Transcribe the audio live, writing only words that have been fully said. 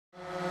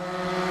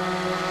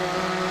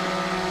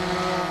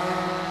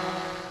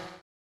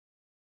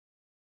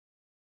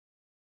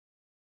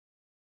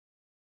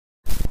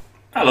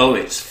Hello,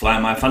 it's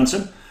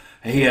Flymyphantom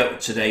here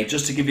today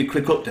just to give you a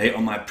quick update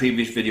on my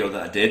previous video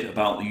that I did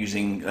about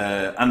using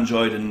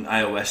Android and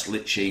iOS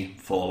Litchi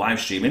for live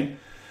streaming.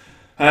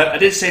 I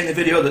did say in the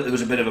video that there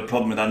was a bit of a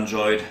problem with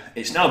Android.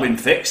 It's now been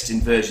fixed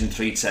in version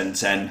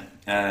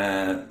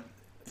 3.10.10.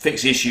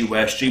 Fixed the issue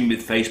where streaming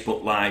with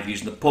Facebook Live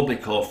using the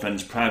public or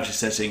friends privacy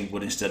setting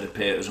would instead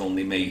appear as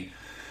only me.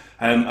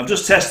 I've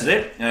just tested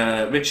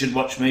it. Richard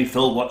watched me,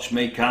 Phil watched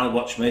me, Carl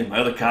watched me, my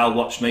other Carl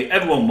watched me,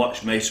 everyone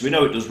watched me, so we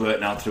know it does work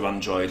now through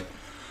Android.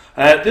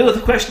 The other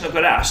question I've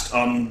got asked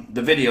on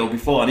the video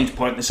before, I need to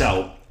point this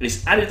out,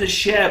 is added a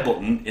share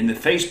button in the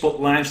Facebook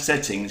Live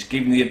settings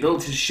giving the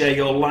ability to share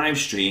your live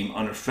stream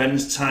on a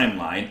friend's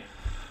timeline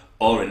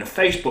or in a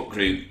Facebook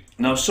group.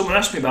 Now someone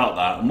asked me about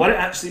that, and what it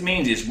actually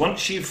means is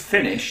once you've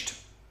finished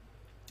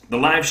the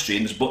live stream,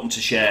 there's a button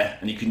to share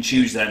and you can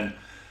choose then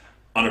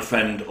on a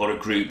friend or a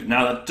group.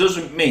 Now that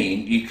doesn't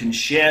mean you can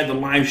share the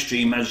live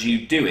stream as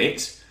you do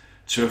it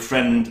to a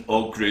friend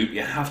or group.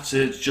 You have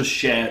to just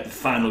share the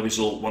final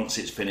result once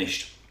it's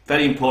finished.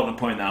 Very important to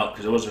point out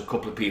because there was a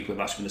couple of people who've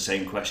asked me the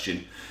same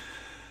question.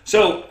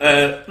 So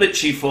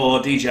Litchi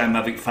for DJI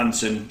Mavic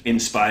Phantom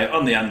Inspire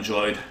on the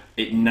Android,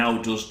 it now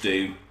does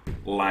do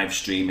live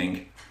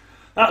streaming.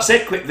 That's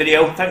it, quick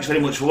video. Thanks very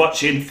much for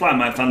watching.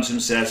 Flymyphantom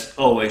says,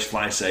 always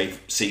fly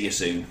safe. See you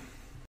soon.